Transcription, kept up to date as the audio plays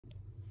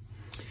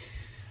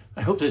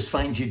I hope this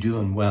finds you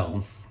doing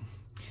well.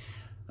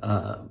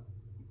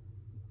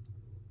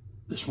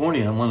 This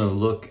morning I want to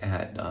look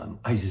at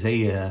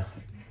Isaiah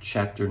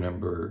chapter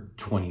number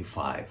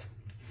 25.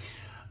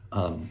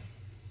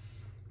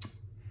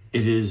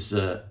 It is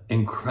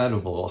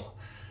incredible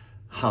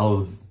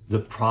how the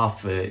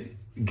prophet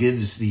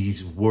gives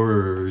these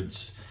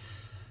words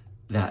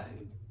that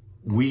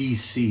we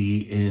see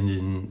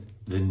in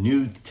the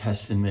New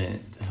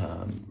Testament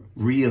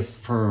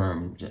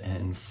reaffirmed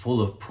and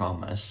full of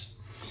promise.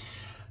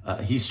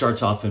 He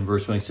starts off in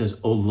verse 1. He says,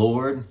 "O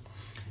Lord,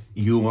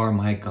 you are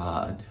my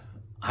God.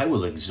 I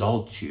will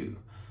exalt you.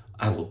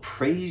 I will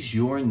praise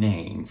your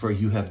name, for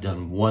you have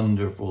done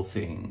wonderful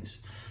things,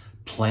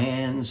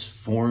 plans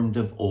formed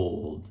of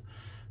old,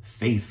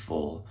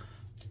 faithful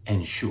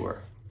and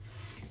sure."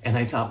 And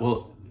I thought,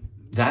 well,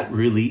 that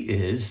really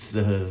is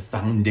the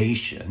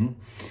foundation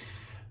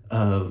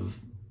of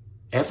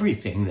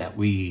everything that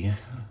we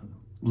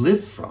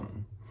live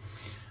from.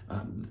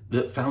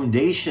 The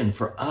foundation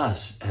for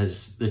us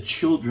as the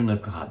children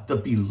of God, the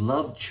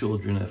beloved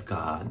children of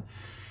God,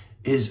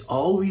 is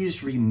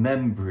always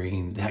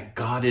remembering that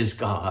God is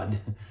God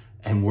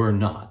and we're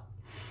not.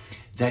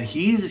 That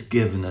He has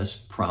given us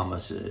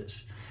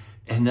promises,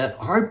 and that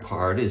our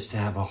part is to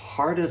have a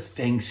heart of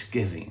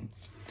thanksgiving.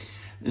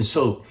 And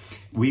so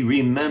we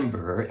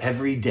remember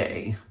every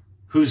day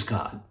who's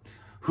God,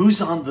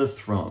 who's on the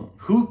throne,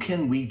 who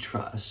can we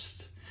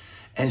trust?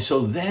 And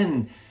so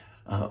then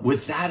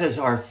with that as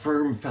our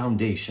firm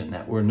foundation,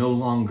 that we're no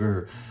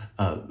longer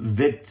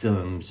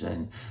victims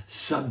and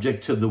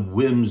subject to the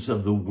whims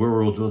of the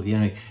world or the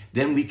enemy,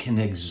 then we can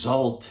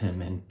exalt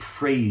Him and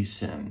praise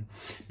Him,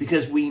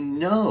 because we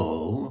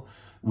know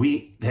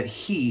that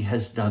He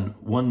has done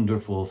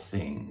wonderful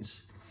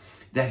things,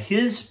 that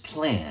His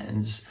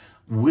plans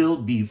will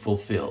be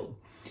fulfilled.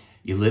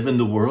 You live in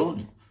the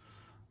world,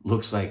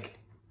 looks like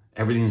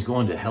everything's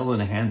going to hell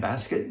in a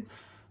handbasket.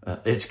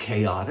 It's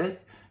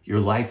chaotic. Your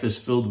life is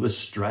filled with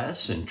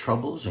stress and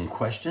troubles and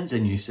questions,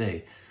 and you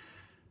say,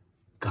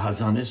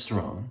 God's on His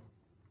throne.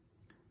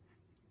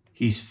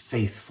 He's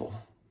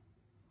faithful.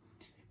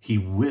 He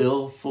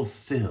will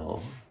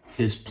fulfill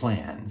His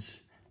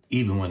plans,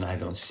 even when I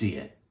don't see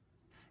it,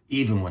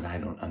 even when I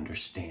don't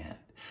understand.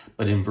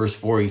 But in verse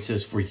 4, He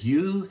says, "For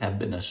you have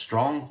been a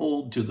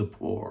stronghold to the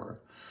poor,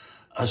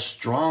 a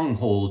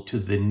stronghold to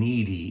the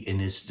needy in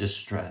his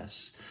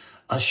distress,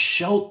 a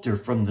shelter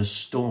from the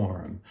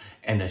storm,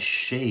 and a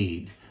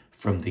shade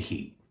from the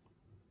heat."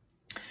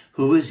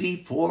 Who is He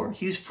for?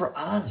 He's for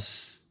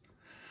us.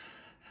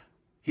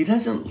 He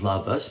doesn't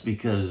love us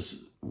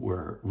because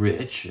we're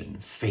rich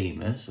and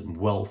famous and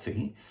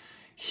wealthy.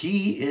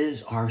 He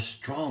is our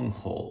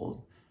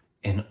stronghold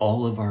in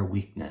all of our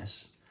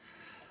weakness.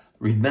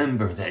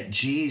 Remember that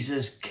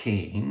Jesus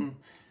came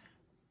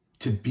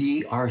to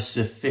be our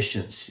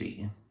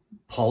sufficiency.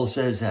 Paul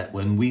says that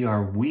when we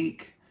are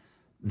weak,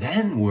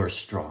 then we're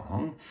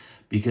strong,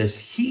 because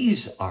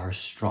He's our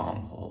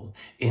stronghold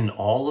in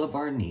all of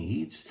our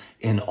needs,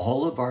 in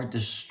all of our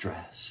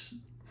distress.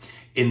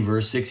 In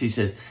verse 6, he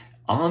says,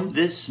 "On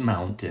this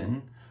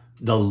mountain,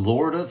 the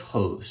Lord of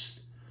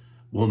hosts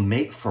will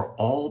make for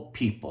all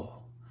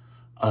people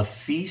a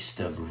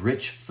feast of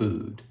rich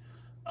food,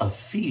 a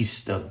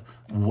feast of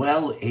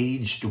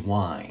well-aged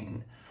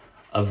wine,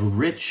 of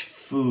rich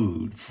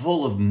food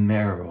full of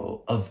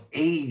marrow, of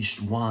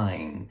aged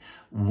wine,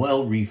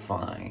 well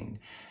refined.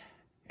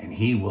 And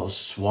He will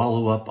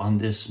swallow up on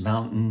this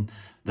mountain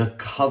the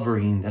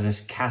covering that is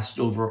cast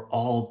over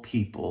all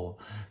people,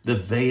 the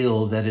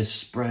veil that is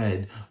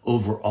spread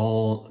over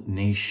all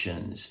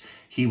nations.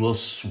 He will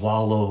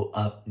swallow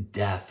up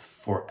death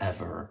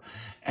forever,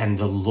 and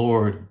the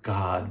Lord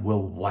God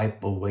will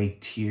wipe away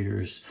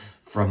tears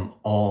from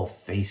all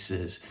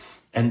faces,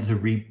 and the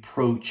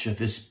reproach of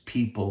His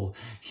people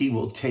He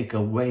will take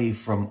away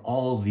from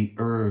all the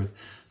earth,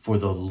 for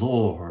the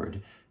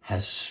Lord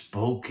has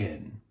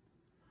spoken."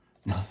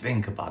 Now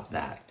think about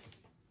that.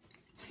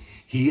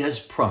 He has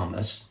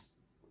promised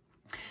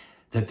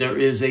that there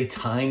is a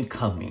time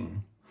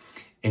coming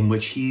in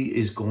which He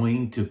is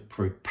going to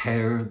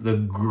prepare the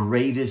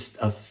greatest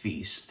of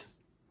feasts,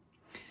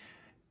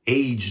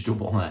 aged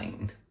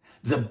wine,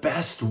 the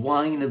best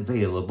wine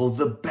available,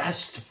 the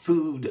best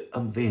food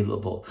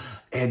available,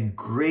 a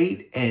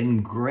great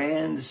and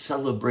grand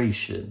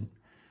celebration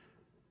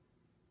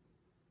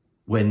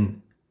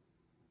when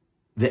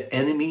the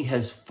enemy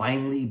has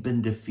finally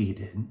been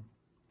defeated.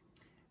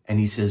 And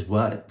He says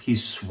what? He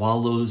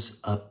swallows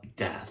up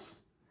death.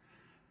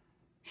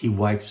 He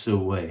wipes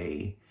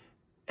away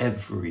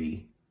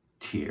every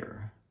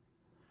tear.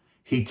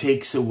 He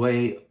takes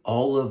away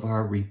all of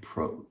our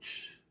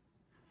reproach.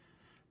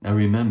 Now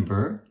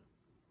remember,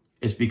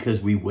 it's because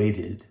we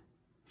waited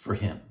for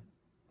Him.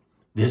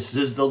 This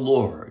is the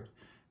Lord.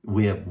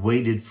 We have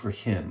waited for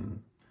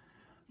Him.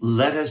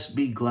 Let us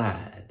be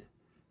glad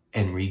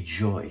and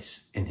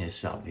rejoice in His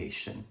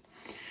salvation.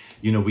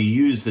 You know, we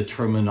use the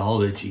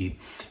terminology,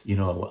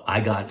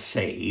 I got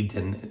saved,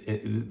 and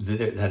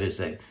that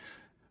is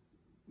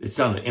it's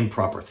not an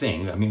improper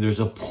thing. I mean, there's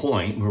a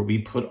point where we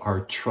put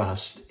our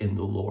trust in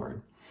the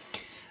Lord.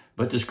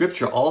 But the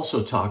scripture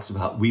also talks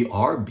about we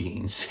are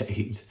being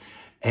saved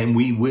and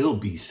we will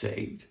be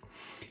saved.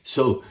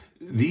 So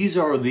these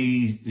are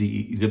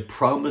the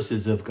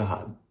promises of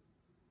God.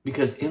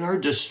 Because in our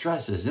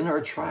distresses, in our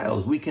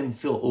trials, we can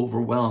feel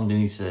overwhelmed. And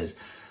he says,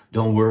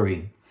 don't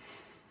worry.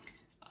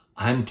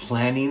 I'm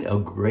planning a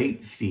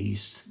great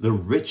feast, the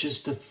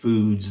richest of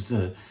foods,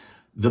 the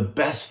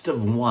best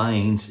of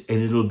wines,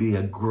 and it'll be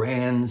a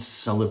grand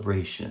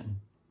celebration.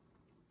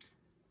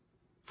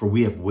 For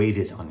we have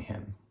waited on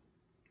him.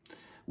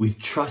 We've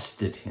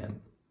trusted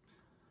him.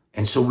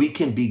 And so we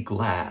can be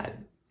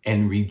glad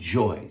and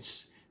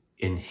rejoice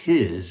in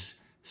his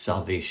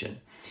salvation.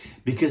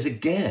 Because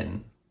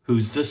again,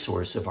 who's the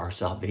source of our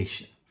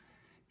salvation?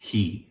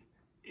 He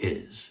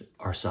is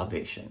our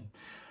salvation.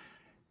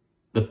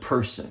 The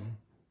person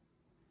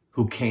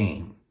who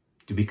came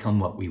to become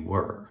what we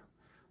were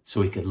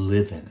so he could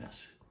live in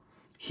us.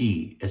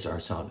 He is our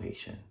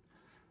salvation.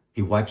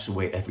 He wipes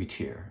away every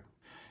tear.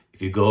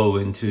 If you go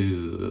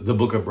into the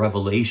book of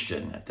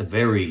Revelation at the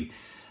very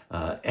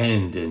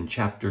end in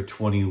chapter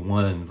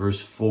 21,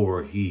 verse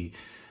 4,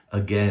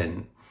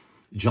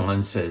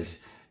 John says,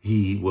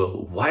 he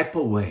will wipe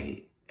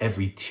away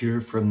every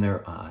tear from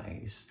their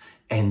eyes,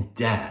 and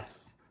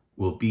death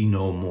will be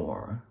no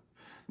more.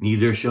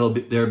 Neither shall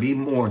there be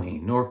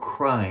mourning, nor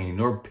crying,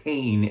 nor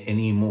pain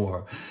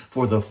anymore,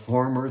 for the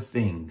former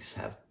things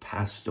have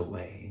passed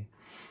away.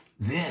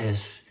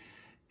 This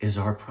is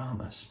our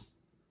promise.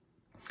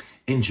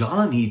 In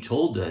John, he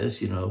told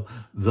us,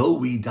 though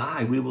we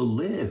die, we will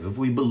live if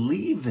we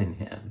believe in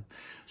him.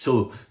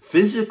 So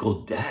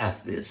physical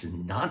death is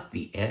not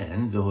the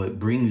end, though it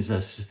brings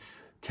us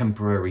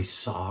temporary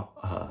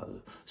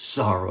sorrow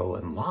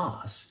and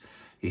loss.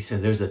 He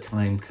said there's a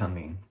time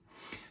coming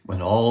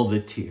when all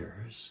the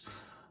tears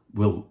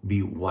will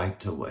be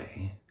wiped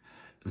away,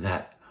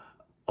 that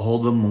all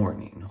the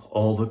mourning,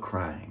 all the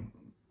crying,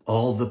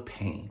 all the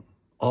pain,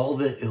 all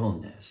the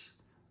illness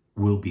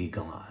will be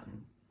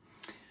gone.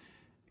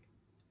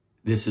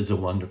 This is a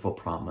wonderful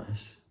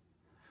promise.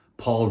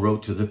 Paul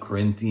wrote to the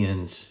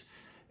Corinthians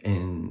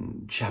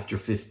in chapter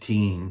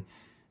 15,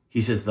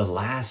 he says, the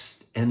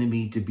last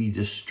enemy to be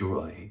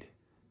destroyed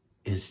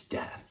is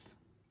death.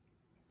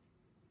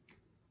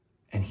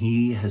 And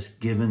he has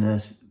given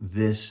us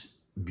this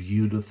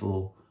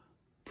beautiful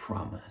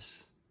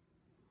promise.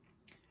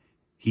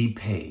 He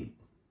paid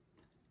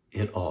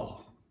it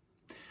all.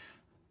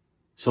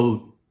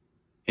 So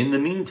in the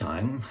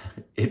meantime,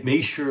 it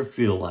may sure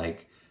feel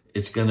like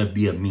it's going to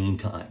be a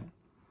meantime.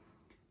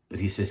 But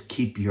he says,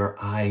 keep your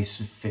eyes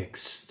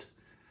fixed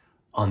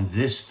on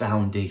this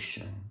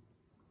foundation.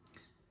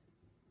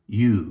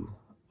 You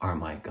are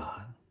my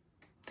God.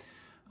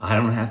 I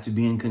don't have to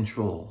be in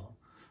control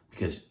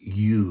because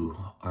you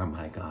are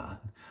my God.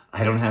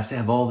 I don't have to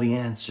have all the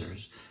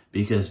answers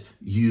because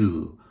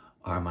you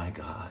are my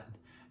God.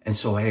 And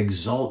so I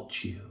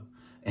exalt you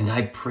and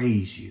I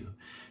praise you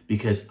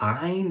because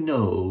I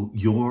know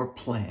your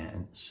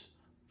plans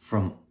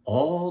from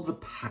all the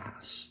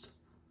past.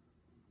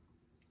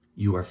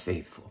 You are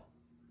faithful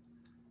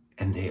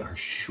and they are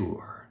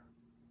sure.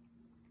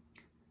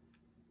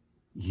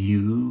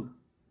 You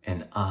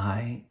and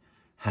I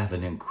have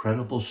an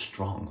incredible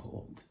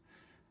stronghold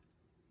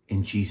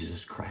in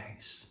Jesus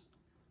Christ,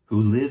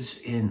 who lives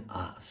in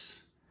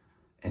us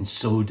and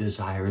so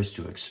desires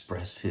to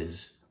express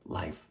his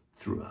life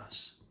through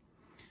us.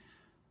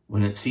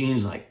 When it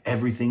seems like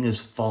everything is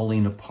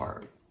falling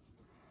apart,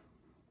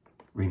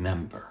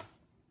 remember,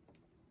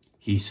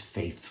 he's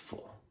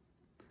faithful.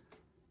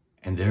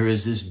 And there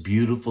is this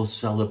beautiful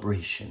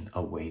celebration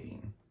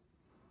awaiting.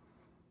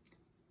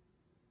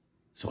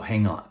 So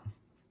hang on.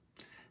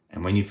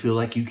 And when you feel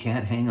like you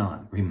can't hang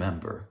on,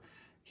 remember,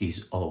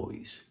 he's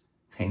always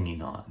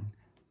hanging on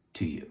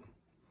to you.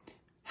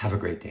 Have a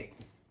great day.